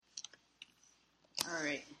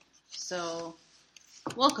right. So,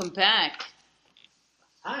 welcome back.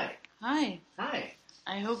 Hi. Hi. Hi.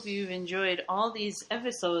 I hope you've enjoyed all these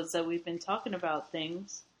episodes that we've been talking about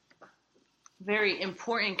things. Very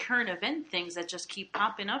important current event things that just keep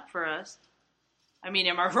popping up for us. I mean,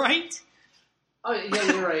 am I right? Oh,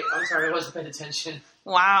 yeah, you're right. I'm sorry, I wasn't paying attention.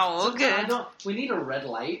 Wow, okay. Sometimes we need a red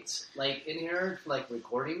light, like, in here, for, like,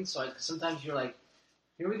 recording, so sometimes you're like,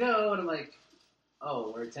 here we go, and I'm like,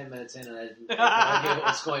 oh, we're 10 minutes in, and I had no idea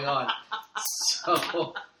what's going on.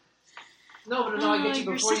 So, no, I get you.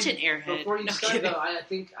 You're such an airhead. Before you No start, kidding. though, I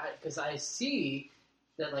think, because I see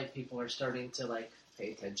that, like, people are starting to, like,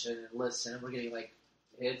 pay attention and listen. We're getting, like,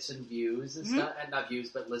 hits and views and stuff, and not views,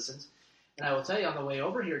 but listens. And I will tell you, on the way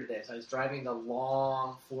over here today, so I was driving the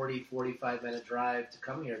long 40, 45-minute drive to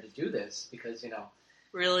come here to do this because,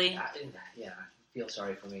 Really? I feel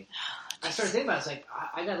sorry for me. I started thinking about it. It's like,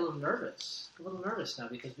 I got a little nervous now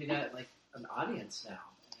because we got, like, an audience now.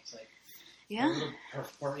 And it's like, Yeah.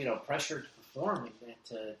 a little pressure to perform and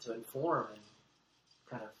to inform and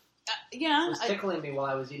kind of Yeah. it was tickling me while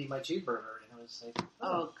I was eating my cheeseburger. And I was like,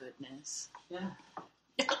 Oh, goodness. yeah.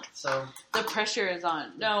 So the pressure is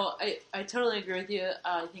on. No, I totally agree with you.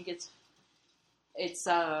 I think it's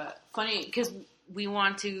funny because we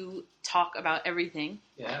want to talk about everything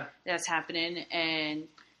that's happening, and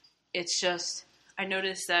it's just I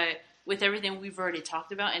noticed that with everything we've already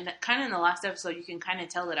talked about, and that kind of in the last episode, you can kind of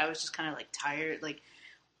tell that I was just kind of like tired, like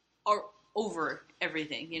or over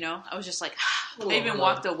everything. I was just like I even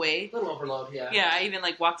walked away. A little overload, yeah. Yeah, I even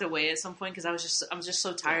like walked away at some point because I'm just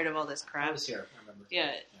so tired of all this crap. I was here, I remember.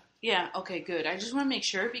 Yeah, okay, good. I just want to make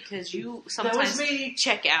sure because you sometimes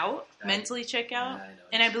check out, mentally check out. Yeah, I know.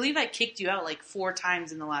 And I believe I kicked you out like 4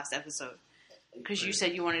 times in the last episode because you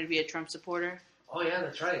said you wanted to be a Trump supporter. Oh, yeah,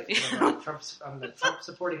 that's right. I'm the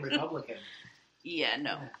Trump-supporting Republican. Yeah,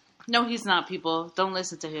 no. No, he's not, people. Don't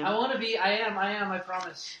listen to him. I want to be. I am, I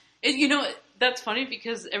promise. And that's funny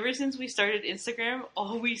because ever since we started Instagram,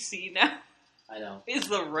 all we see now I know. is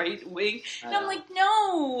the right wing. And I'm like,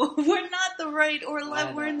 no, we're not the right or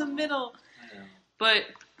left. We're in the middle. I know. But,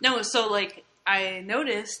 no, so, like, I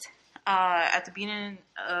noticed at the beginning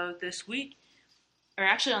of this week, or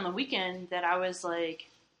actually on the weekend, that I was like,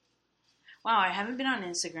 wow, I haven't been on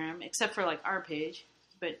Instagram, except for, like, our page.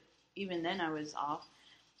 But even then I was off.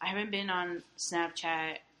 I haven't been on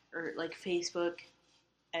Snapchat or, like, Facebook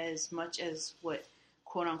as much as what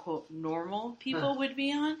quote-unquote normal people would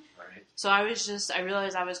be on. Right. So I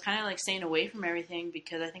realized I was kind of like staying away from everything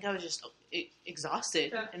because I think I was just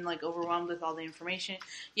exhausted and like overwhelmed with all the information.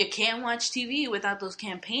 You can't watch TV without those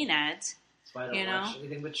campaign ads. That's why I don't watch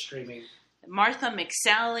anything but streaming. Martha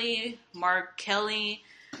McSally, Mark Kelly,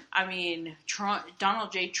 Trump,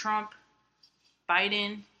 Donald J. Trump,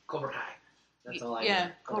 Biden. Cobra Kai. That's all I know.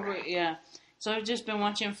 Cobra Kai. Yeah. So I've just been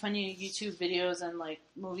watching funny YouTube videos and like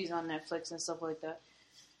movies on Netflix and stuff like that.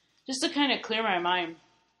 Just to kind of clear my mind.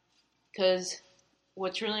 Because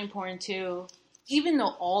what's really important too, even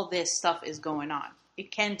though all this stuff is going on,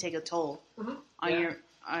 it can take a toll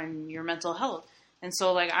on your mental health. And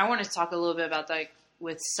so like I want to talk a little bit about like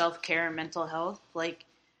with self-care and mental health. Like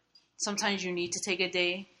sometimes you need to take a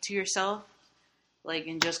day to yourself. Like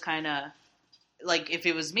and just kind of like if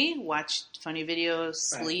it was me, watch funny videos,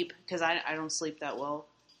 sleep. Because I don't sleep that well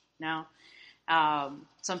now.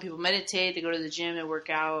 Some people meditate, they go to the gym and work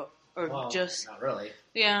out, or not really.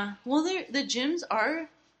 Yeah. Well, the gyms are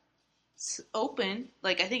open.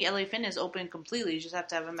 Like I think LA Fitness open completely. You just have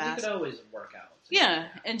to have a mask. You could always work out. Yeah,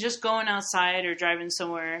 and just going outside or driving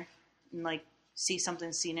somewhere and like see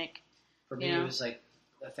something scenic. For me, it was like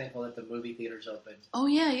I'm thankful that the movie theater's open. Oh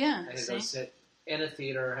yeah. I could go sit in a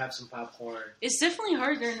theater, have some popcorn. It's definitely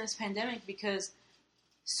hard during this pandemic because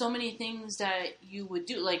so many things that you would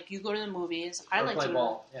do, like you go to the movies. I like play to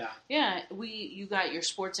ball. Yeah, you got your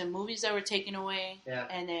sports and movies that were taken away. Yeah,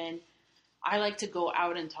 and then I like to go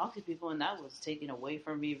out and talk to people, and that was taken away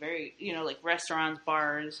from me. Very, like restaurants,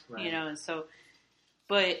 bars, and so.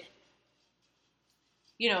 But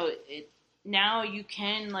now you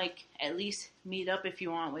can like at least meet up if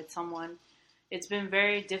you want with someone. It's been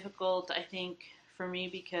very difficult, I think, for me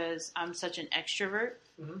because I'm such an extrovert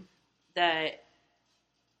that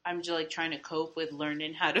I'm just like trying to cope with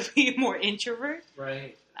learning how to be more introvert.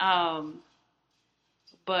 Right.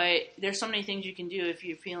 But there's so many things you can do if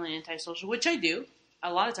you're feeling antisocial, which I do.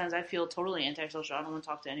 A lot of times I feel totally antisocial. I don't want to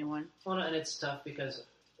talk to anyone. Well, and it's tough because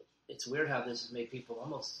it's weird how this has made people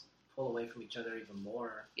almost pull away from each other even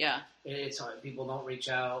more. Yeah. It's hard. People don't reach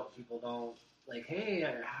out. People don't like, hey,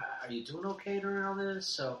 are you doing okay during all this?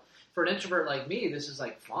 So for an introvert like me, this is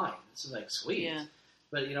like fine. This is like sweet. Yeah.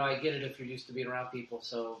 But, I get it if you're used to being around people.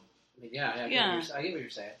 So I mean, yeah, I get what you're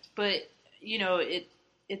saying. But, you know,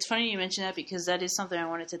 it's funny you mention that because that is something I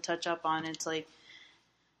wanted to touch up on. It's like,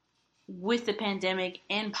 with the pandemic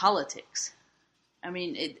and politics. I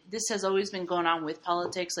mean, this has always been going on with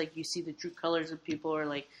politics. Like, you see the true colors of people, or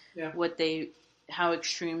like how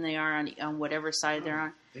extreme they are on whatever side they're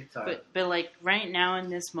on. Big time. But like right now in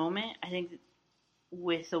this moment, I think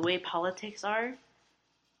with the way politics are,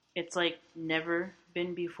 it's like never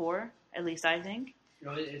been before. At least I think. You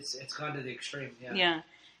know, it's gone to the extreme. Yeah. Yeah,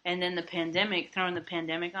 and then the pandemic, throwing the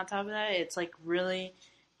pandemic on top of that, it's like really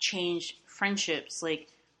changed friendships, like,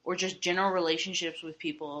 or just general relationships with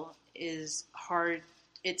people is hard.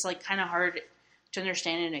 It's like kind of hard to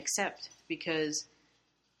understand and accept because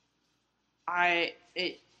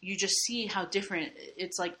you just see how different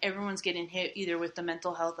it's like. Everyone's getting hit either with the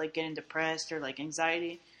mental health, like getting depressed or like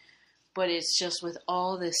anxiety, but it's just with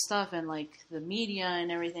all this stuff and like the media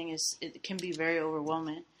and everything it can be very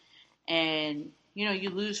overwhelming. And you know, you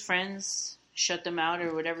lose friends, shut them out,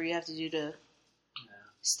 or whatever you have to do to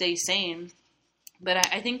stay sane. But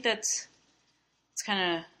I think that's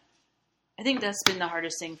been the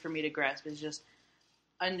hardest thing for me to grasp, is just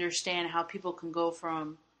understand how people can go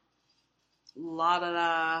from la da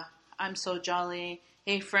da, I'm so jolly,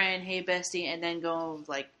 hey friend, hey bestie, and then go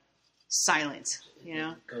like silence, you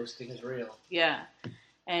know? Ghosting is real. Yeah.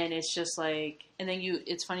 And it's just like, and then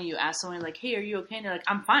it's funny, you ask someone like, hey, are you okay? And they're like,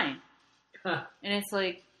 I'm fine. And it's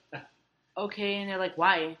like, okay. And they're like,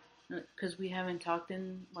 why? Because we haven't talked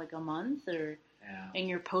in like a month, or... Yeah. And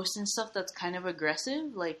you're posting stuff that's kind of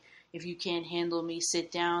aggressive, like if you can't handle me,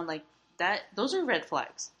 sit down, like that. Those are red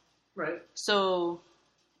flags. Right. So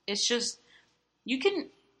it's just, you can,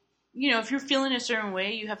 you know, if you're feeling a certain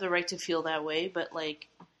way, you have the right to feel that way. But like,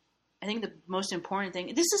 I think the most important thing,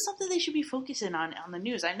 this is something they should be focusing on the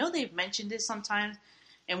news. I know they've mentioned it sometimes,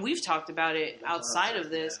 and we've talked about it outside of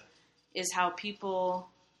this, is how people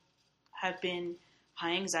have been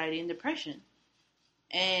high anxiety and depression.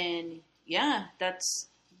 And yeah,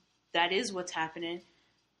 that is what's happening.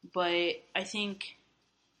 But I think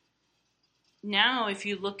now if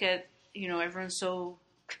you look at, you know, everyone's so,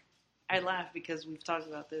 I laugh because we've talked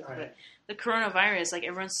about this, right. But the coronavirus, like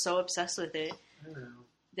everyone's so obsessed with it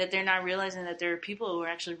that they're not realizing that there are people who are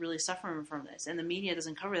actually really suffering from this. And the media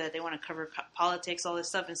doesn't cover that. They want to cover politics, all this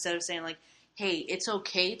stuff, instead of saying like, hey, it's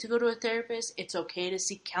okay to go to a therapist. It's okay to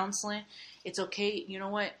seek counseling. It's okay. You know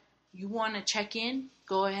what? You want to check in?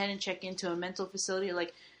 Go ahead and check into a mental facility.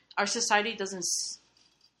 Like, our society doesn't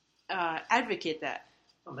advocate that.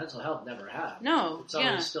 Well, mental health never has. No, it's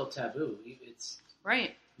always still taboo. It's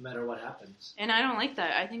right. No matter what happens. And I don't like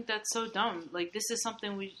that. I think that's so dumb. Like, this is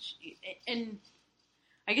something and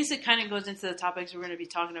I guess it kind of goes into the topics we're going to be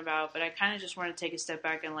talking about, but I kind of just want to take a step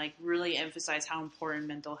back and like really emphasize how important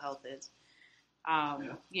mental health is.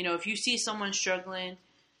 You know, if you see someone struggling,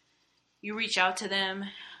 you reach out to them.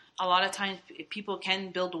 A lot of times people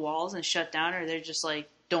can build walls and shut down, or they're just like,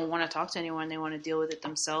 don't want to talk to anyone. They want to deal with it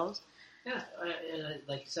themselves. Yeah. And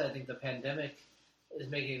like you said, I think the pandemic is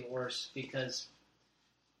making it worse because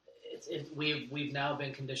we've now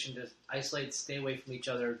been conditioned to isolate, stay away from each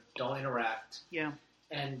other, don't interact. Yeah.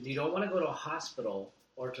 And you don't want to go to a hospital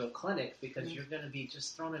or to a clinic because you're going to be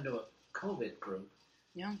just thrown into a COVID group.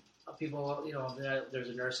 Yeah. People, you know, there's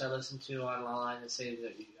a nurse I listen to online that say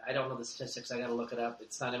that I don't know the statistics. I got to look it up.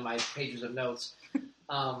 It's not in my pages of notes.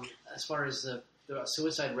 As far as the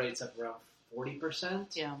suicide rates up around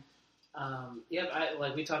 40%. Yeah.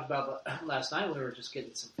 Like we talked about last night when we were just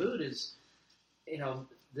getting some food. Is, you know,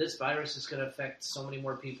 this virus is going to affect so many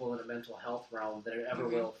more people in a mental health realm than it ever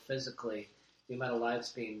will physically. The amount of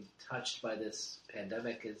lives being touched by this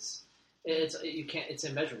pandemic it's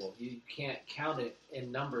immeasurable. You can't count it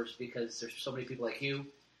in numbers because there's so many people like you.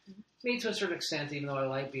 Me to a certain extent, even though I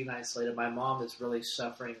like being isolated, my mom is really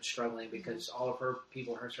suffering and struggling because all of her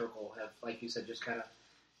people in her circle have, like you said, just kind of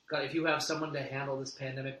got. If you have someone to handle this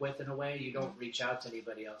pandemic with in a way, you don't reach out to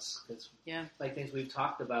anybody else because, like things we've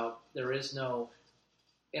talked about, there is no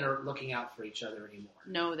looking out for each other anymore.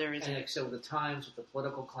 No, there isn't. And so with the times, with the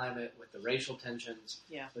political climate, with the racial tensions,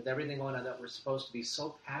 with everything going on that we're supposed to be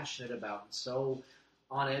so passionate about and so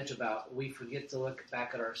on edge about, we forget to look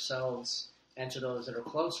back at ourselves and to those that are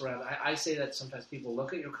close around. I say that sometimes people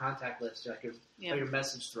look at your contact list, like your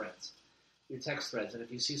message threads, your text threads, and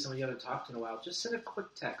if you see someone you haven't talked to in a while, just send a quick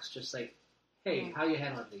text, just like, hey, how you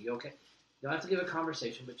handling it? You okay? You don't have to give a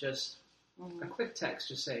conversation, but just a quick text.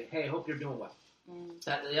 Just say, hey, hope you're doing well.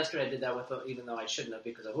 Yesterday I did that with, even though I shouldn't have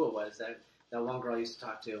because of who it was, that one girl I used to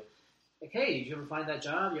talk to. Like, hey, did you ever find that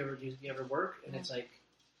job? You ever work? And it's like,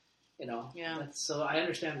 you know, so I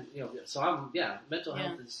understand, you know, so mental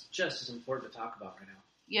health is just as important to talk about right now.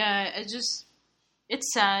 Yeah,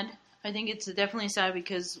 it's sad. I think it's definitely sad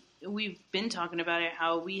because we've been talking about it,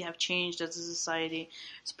 how we have changed as a society.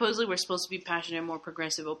 Supposedly we're supposed to be passionate, more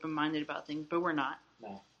progressive, open-minded about things, but we're not.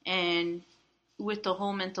 No. And with the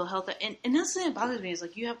whole mental health, and that's the thing that bothers me is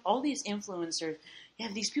like you have all these influencers, you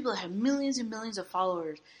have these people that have millions and millions of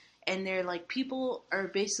followers, and they're like, people are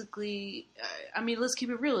basically, I mean, let's keep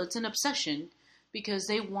it real, it's an obsession because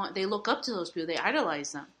they look up to those people, they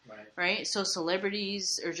idolize them, right? So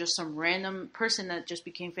celebrities or just some random person that just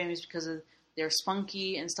became famous because of their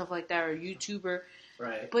spunky and stuff like that, or YouTuber,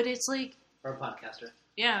 right? But it's like, or a podcaster.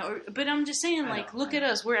 Yeah, but I'm just saying, like, look at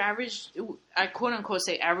us. We're average, I quote-unquote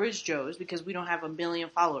say average Joes because we don't have 1 million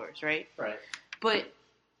followers, right? Right. But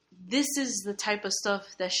this is the type of stuff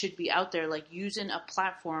that should be out there, like using a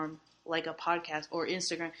platform like a podcast or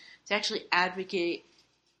Instagram to actually advocate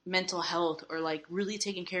mental health or, like, really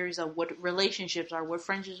taking care of yourself, what relationships are, what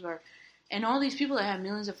friendships are. And all these people that have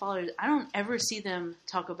millions of followers, I don't ever see them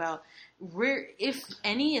talk about if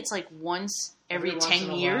any, it's like once every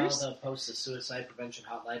 10 years. They'll post a suicide prevention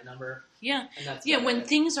hotline number. Yeah. And that's when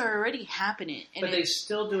things are already happening. And but they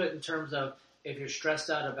still do it in terms of if you're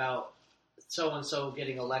stressed out about so-and-so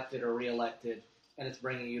getting elected or reelected and it's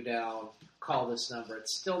bringing you down, call this number.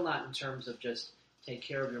 It's still not in terms of just take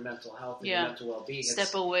care of your mental health and your mental well-being.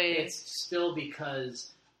 Step away. It's still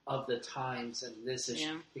because of the times and this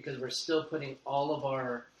issue, because we're still putting all of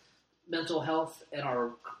our mental health and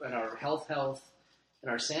our health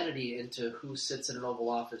and our sanity into who sits in an Oval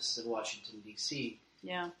Office in Washington, D.C.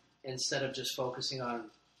 Yeah. Instead of just focusing on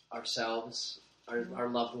ourselves, our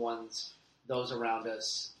loved ones, those around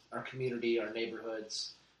us, our community, our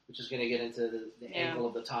neighborhoods, which is going to get into the angle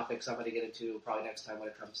of the topics I'm going to get into probably next time when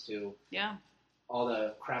it comes to all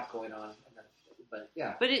the crap going on. But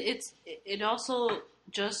yeah. But it also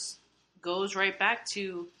just goes right back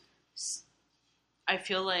to, I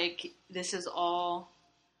feel like this is all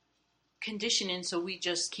conditioning, so we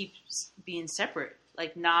just keep being separate,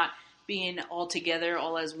 like not being all together,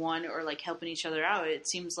 all as one, or like helping each other out. It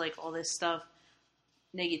seems like all this stuff,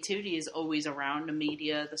 negativity is always around, the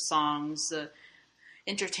media, the songs, the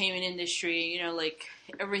entertainment industry, you know, like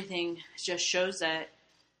everything just shows that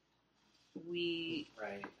we,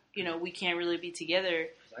 you know, we can't really be together.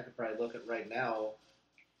 I could probably look at right now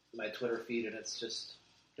my Twitter feed, and it's just,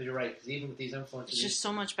 because you're right, because even with these influencers, it's just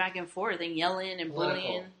so much back and forth and yelling and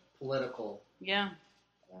bullying. Political. Yeah.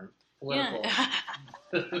 Political.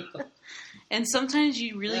 Yeah. And sometimes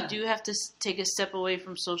you really do have to take a step away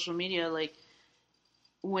from social media. Like,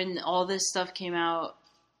 when all this stuff came out,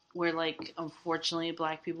 where, like, unfortunately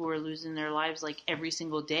black people were losing their lives, like, every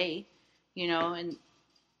single day, you know, and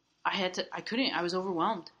I was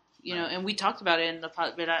overwhelmed, you know, and we talked about it in the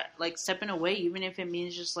pod, but like, stepping away, even if it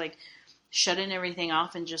means just, like, shutting everything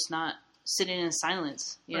off and just not sitting in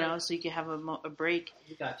silence, you know, so you can have a break.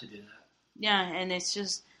 You got to do that. Yeah, and it's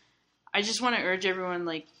just, I just want to urge everyone,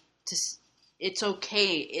 like, it's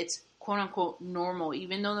okay. It's quote-unquote normal,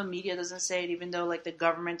 even though the media doesn't say it, even though, like, the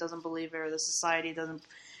government doesn't believe it or the society doesn't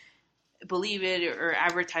believe it or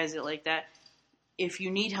advertise it like that. If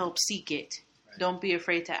you need help, seek it. Right. Don't be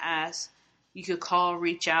afraid to ask. You could call,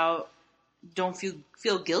 reach out. Don't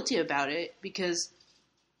feel guilty about it, because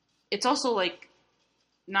it's also, like,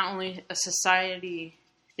 not only a society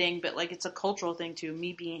thing, but, like, it's a cultural thing too.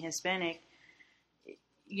 Me being Hispanic,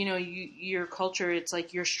 you know, your culture, it's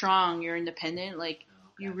like you're strong, you're independent. Like,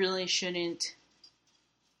 you really shouldn't.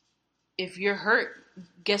 If you're hurt,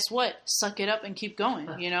 guess what? Suck it up and keep going.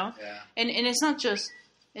 You know, and it's not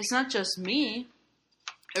just me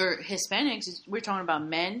or Hispanics. We're talking about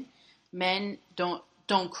men. Men don't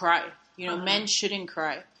cry. You know, men shouldn't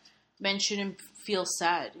cry. Men shouldn't feel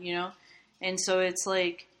sad. You know, and so it's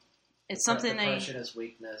like. It's something depression is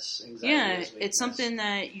weakness. Anxiety is weakness. It's something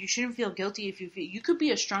that you shouldn't feel guilty if you could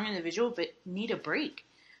be a strong individual, but need a break.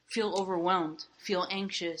 Feel overwhelmed. Feel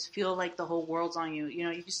anxious. Feel like the whole world's on you. You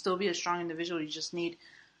know, you can still be a strong individual. You just need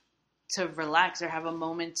to relax or have a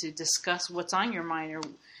moment to discuss what's on your mind. Or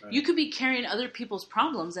you could be carrying other people's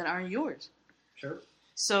problems that aren't yours. Sure.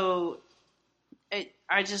 So,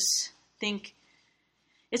 I just think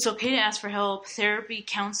it's okay to ask for help, therapy,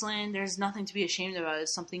 counseling. There's nothing to be ashamed about.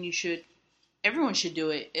 It's something everyone should do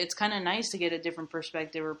it. It's kind of nice to get a different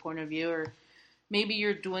perspective or point of view, or maybe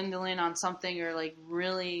you're dwindling on something or, like,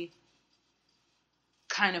 really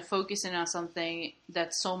kind of focusing on something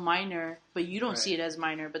that's so minor, but you don't see it as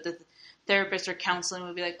minor. But the therapist or counseling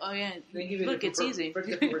would be like, oh yeah, look, it's easy. For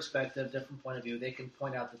different perspective, different point of view, they can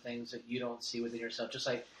point out the things that you don't see within yourself. Just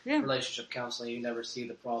like relationship counseling, you never see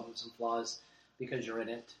the problems and flaws because you're in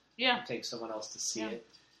it. Yeah. It takes someone else to see it.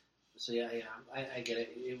 So yeah, I get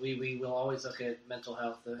it. We will always look at mental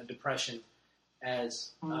health, depression, as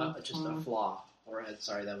just a flaw, or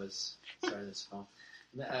this phone,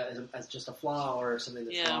 as just a flaw or something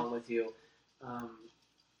that's wrong with you.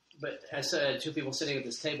 But as two people sitting at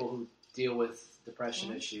this table who deal with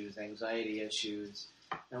depression issues, anxiety issues,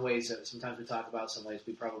 in ways that sometimes we talk about, some ways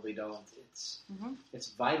we probably don't. It's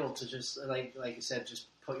vital to just like you said, just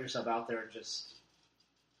put yourself out there and just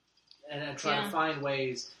and try to find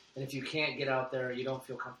ways. And if you can't get out there, you don't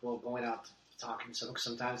feel comfortable going out talking. So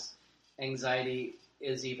sometimes anxiety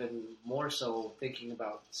is even more so thinking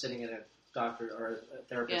about sitting in a doctor or a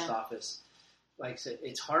therapist's office. Like I said,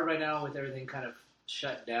 it's hard right now with everything kind of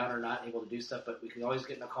shut down or not able to do stuff, but we can always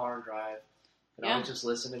get in a car and drive. You can always just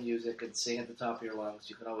listen to music and sing at the top of your lungs.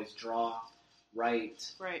 You can always draw,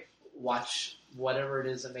 write, watch whatever it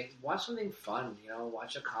is that watch something fun,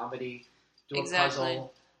 watch a comedy, do a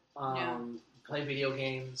puzzle, play video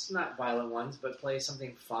games, not violent ones, but play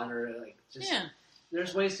something fun or like just.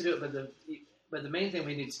 There's ways to do it, but the main thing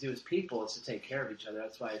we need to do as people is to take care of each other.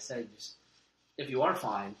 That's why I said, just if you are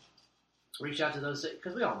fine, reach out to those,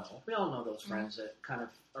 because we all know those friends that kind of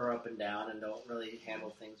are up and down and don't really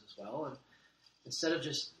handle things as well. And instead of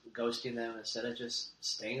just ghosting them, instead of just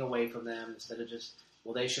staying away from them, instead of just,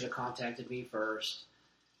 well, they should have contacted me first.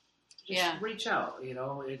 Just reach out.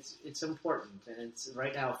 It's important, and it's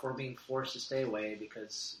right now if we're being forced to stay away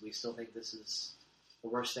because we still think this is the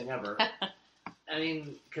worst thing ever. I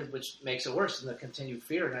mean, which makes it worse than the continued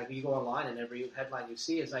fear. And you go online, and every headline you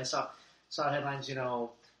see is I saw headlines.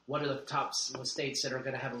 What are the top states that are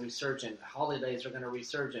going to have a resurgent? Holidays are going to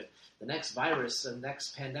resurgent. The next virus, the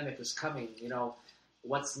next pandemic is coming.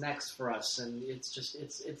 What's next for us? And it's just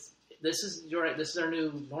this is you're right. This is our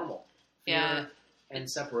new normal. Fear and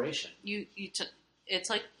separation. It's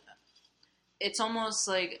like it's almost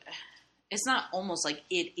like it's not almost like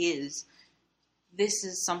it is. This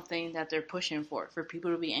is something that they're pushing for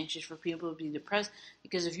people to be anxious, for people to be depressed.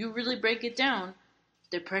 Because if you really break it down,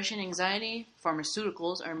 depression, anxiety,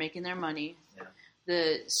 pharmaceuticals are making their money. Yeah.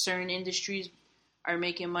 The certain industries are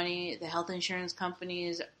making money. The health insurance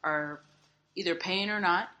companies are either paying or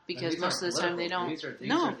not, because most of the time they don't.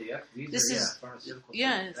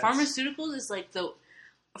 Pharmaceuticals is like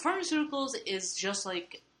pharmaceuticals is just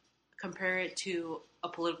like, compare it to a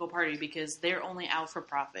political party, because they're only out for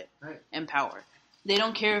profit and power. They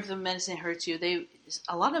don't care if the medicine hurts you.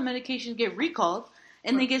 A lot of medications get recalled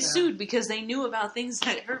and they get sued because they knew about things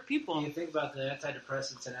that hurt people. When you think about the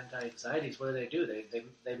antidepressants and anti-anxieties, what do?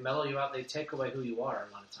 They mellow you out. They take away who you are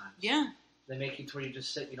a lot of times. Yeah. They make you to where you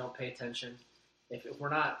just sit, you don't pay attention. If we're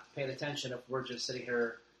not paying attention, if we're just sitting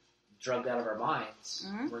here drugged out of our minds,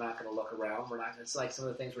 we're not going to look around. It's like some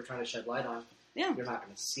of the things we're trying to shed light on. Yeah. You're not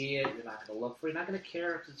going to see it. You're not going to look for it. You're not going to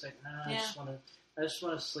care, because it's like, I just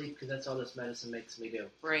want to sleep because that's all this medicine makes me do.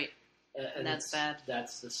 Right. And that's bad.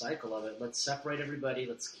 That's the cycle of it. Let's separate everybody.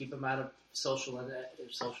 Let's keep them out of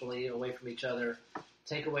socially away from each other.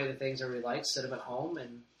 Take away the things that we like. Sit them at home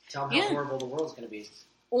and tell them how horrible the world's going to be.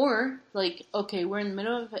 Or, we're in the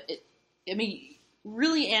middle of it. I mean,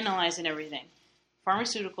 really analyzing everything.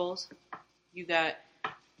 Pharmaceuticals, you got...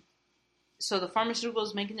 So the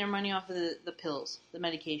pharmaceuticals making their money off of the pills, the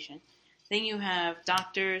medication. Then you have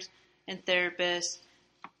doctors and therapists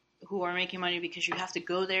who are making money because you have to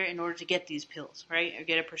go there in order to get these pills, right? Or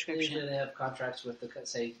get a prescription. Usually they have contracts with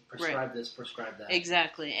prescribe this, prescribe that.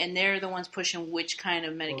 Exactly. And they're the ones pushing which kind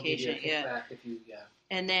of medication. We'll give you a kickback if you,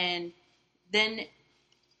 And then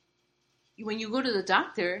when you go to the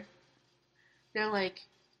doctor, they're like,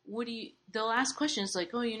 they'll ask questions like,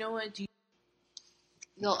 oh, you know what,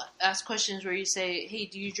 they'll ask questions where you say, hey,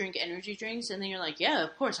 do you drink energy drinks? And then you're like, yeah,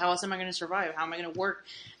 of course. How else am I going to survive? How am I going to work?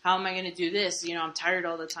 How am I going to do this? I'm tired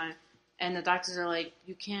all the time. And the doctors are like,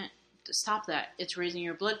 you can't stop that. It's raising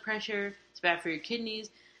your blood pressure. It's bad for your kidneys.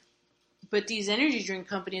 But these energy drink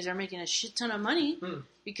companies are making a shit ton of money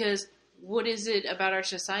because what is it about our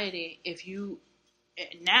society?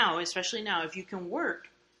 Especially now, if you can work,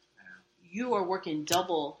 you are working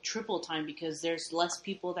double, triple time because there's less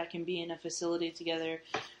people that can be in a facility together,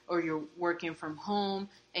 or you're working from home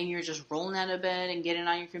and you're just rolling out of bed and getting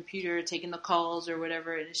on your computer, taking the calls or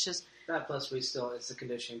whatever. And it's just... That plus it's the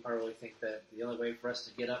conditioning part where we think that the only way for us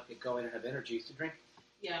to get up, get going, and have energy is to drink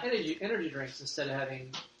energy drinks instead of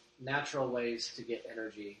having natural ways to get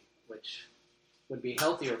energy, which would be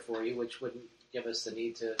healthier for you, which wouldn't give us the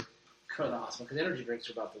need to go to the hospital. Because energy drinks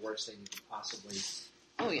are about the worst thing you can possibly...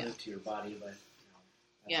 to your body, but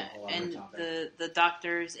that's a whole other topic. The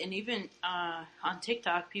doctors, and even on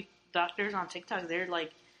TikTok, doctors on TikTok, they're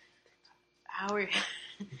like, how do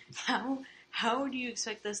you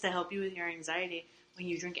expect us to help you with your anxiety when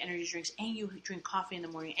you drink energy drinks and you drink coffee in the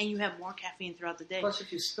morning and you have more caffeine throughout the day. Plus,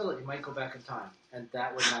 if you spill it, you might go back in time, and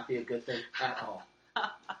that would not be a good thing at all.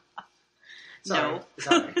 Sorry. No.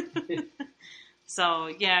 Sorry. So,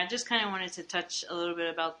 yeah, I just kind of wanted to touch a little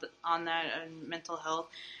bit on that and mental health.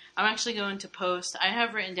 I'm actually going to post, I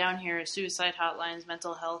have written down here suicide hotlines,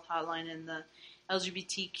 mental health hotline, and the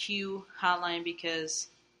LGBTQ hotline because,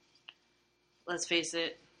 let's face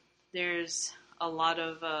it, there's a lot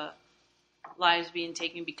of lives being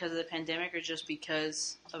taken because of the pandemic or just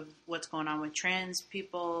because of what's going on with trans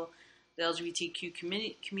people, the LGBTQ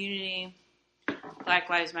community, Black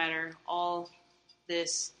Lives Matter. All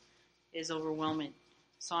this is overwhelming.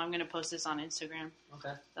 So I'm going to post this on Instagram,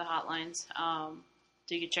 Okay. the hotlines,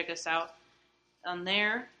 so you can check us out on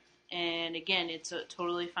there. And again, it's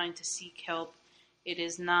totally fine to seek help. It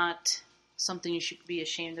is not something you should be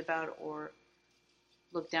ashamed about or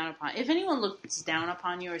look down upon. If anyone looks down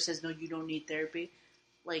upon you or says, no, you don't need therapy,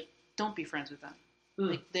 like, don't be friends with them.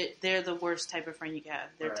 Like, they're the worst type of friend you can have.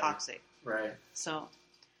 They're toxic. Right. So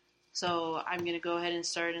I'm going to go ahead and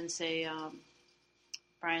start and say,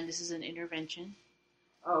 Brian, this is an intervention.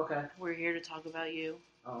 Oh, okay. We're here to talk about you.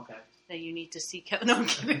 Oh, okay. That you need to seek help. No, I'm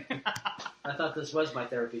kidding. I thought this was my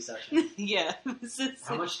therapy session. Yeah. This is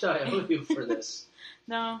How much do I owe you for this?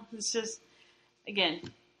 No, it's just, again,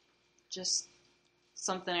 just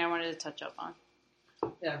something I wanted to touch up on.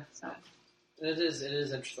 Yeah. So. It is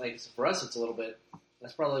interesting. Like, for us, it's a little bit,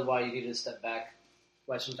 that's probably why you need to step back.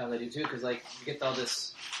 Why sometimes I do too, because, like, you get all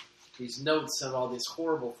these notes of all these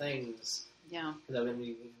horrible things. Yeah. Because I've been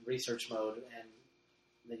in research mode, and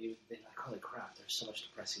then you think, like, holy crap, there's so much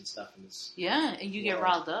depressing stuff in this. Yeah, and you get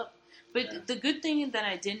riled up. But the good thing that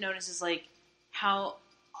I did notice is, like, how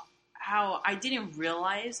I didn't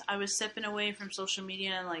realize I was stepping away from social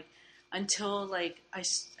media, and, like, until, like,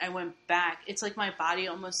 I went back. It's like my body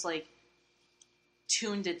almost, like,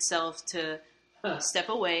 tuned itself to step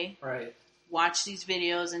away, Right. watch these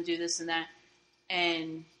videos and do this and that.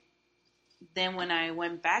 And then when I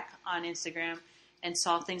went back on Instagram and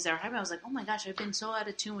saw things that were happening, I was like, oh my gosh, I've been so out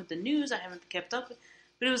of tune with the news. I haven't kept up.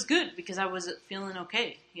 But it was good because I was feeling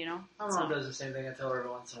okay, you know? My mom does the same thing. I tell her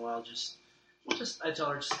every once in a while, I tell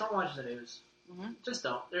her, just don't watch the news. Mm-hmm. Just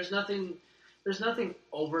don't. There's nothing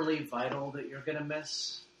overly vital that you're going to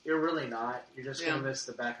miss. You're really not. You're just going to miss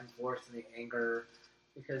the back and forth and the anger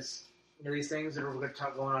because, you know, these things that we're going to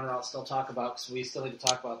talk going on and I'll still talk about because we still need to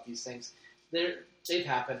talk about these things. They've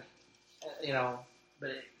happened, you know,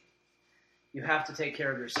 but you have to take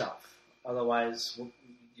care of yourself. Otherwise,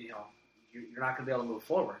 you know, you're not going to be able to move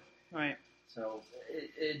forward. Right. So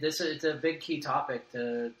it's a big key topic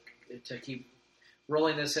to keep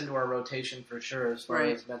rolling this into our rotation for sure as far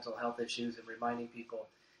as mental health issues and reminding people,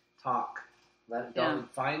 talk.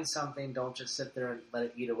 Don't find something. Don't just sit there and let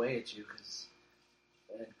it eat away at you because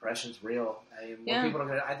depression's real. I mean, more people are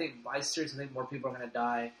going to. I seriously think more people are going to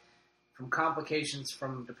die from complications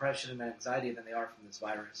from depression and anxiety than they are from this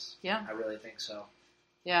virus. Yeah, I really think so.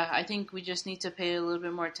 Yeah, I think we just need to pay a little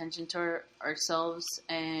bit more attention to ourselves.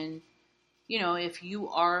 And, you know, if you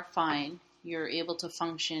are fine, you're able to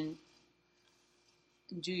function,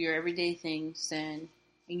 do your everyday things, and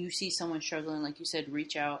you see someone struggling, like you said,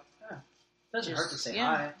 reach out. Yeah. It doesn't hurt to say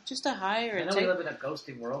hi. Just a hi. Or I know we live in a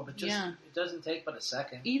ghosting world, but just it doesn't take but a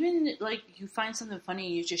second. Even, like, you find something funny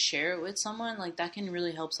and you just share it with someone, like, that can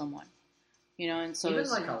really help someone. You know, and so even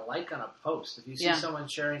like a like on a post. If you see someone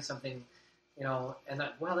sharing something, you know, and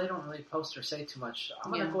that, well, they don't really post or say too much,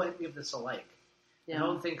 I'm going to go ahead and give this a like. Yeah.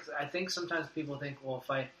 I think sometimes people think, well,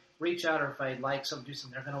 if I reach out or if I like something, do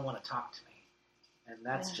something, they're going to want to talk to me. And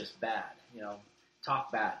that's just bad, you know.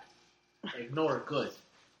 Talk bad. Ignore good.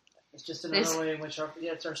 It's just another way in which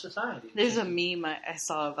it's our society. There's a meme I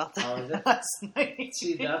saw about that last night.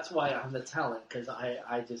 See, that's why I'm the talent, because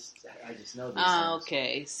I just know these things.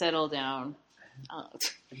 Okay, settle down.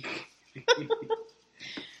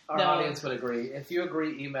 Our audience would agree. If you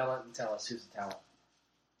agree, email it and tell us who's the talent.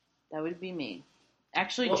 That would be me.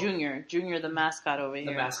 Actually, Junior, the mascot over here.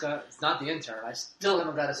 The mascot? It's not the intern. I still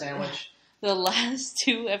haven't got a sandwich. The last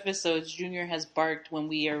 2 episodes, Junior has barked when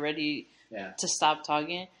we are ready to stop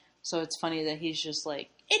talking. So it's funny that he's just like,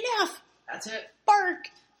 enough! That's it. Bark!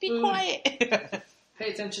 Be quiet!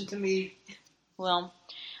 Pay attention to me. Well,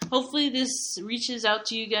 hopefully this reaches out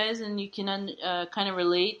to you guys and you can kind of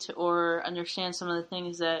relate or understand some of the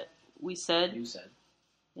things that we said. You said.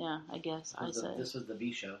 Yeah, I guess I said. This was the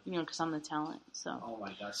B show. You know, because I'm the talent, so. Oh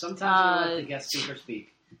my gosh. Sometimes you let the guest speaker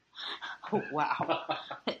speak. Oh, wow.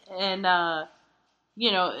 And,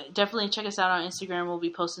 you know, definitely check us out on Instagram. We'll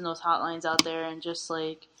be posting those hotlines out there and just,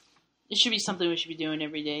 like, it should be something we should be doing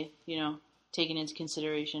every day, you know. taking into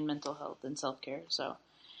consideration mental health and self-care. So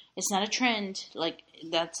it's not a trend. Like,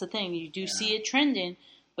 that's the thing. You do see it trending,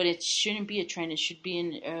 but it shouldn't be a trend. It should be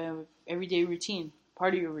an everyday routine,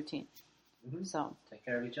 part of your routine. Mm-hmm. So take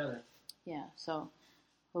care of each other. Yeah, so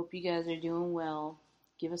hope you guys are doing well.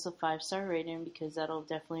 Give us a 5-star rating because that'll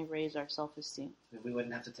definitely raise our self-esteem. We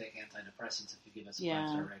wouldn't have to take antidepressants if you give us a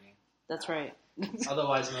 5-star rating. That's right.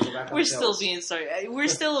 Otherwise, I'm gonna go back on We're still being We're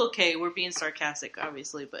still okay. We're being sarcastic,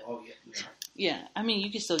 obviously, but yeah. I mean,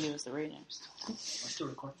 you can still give us the rating. Let's do a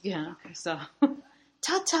record. Yeah. Okay. So,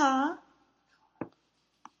 ta-ta.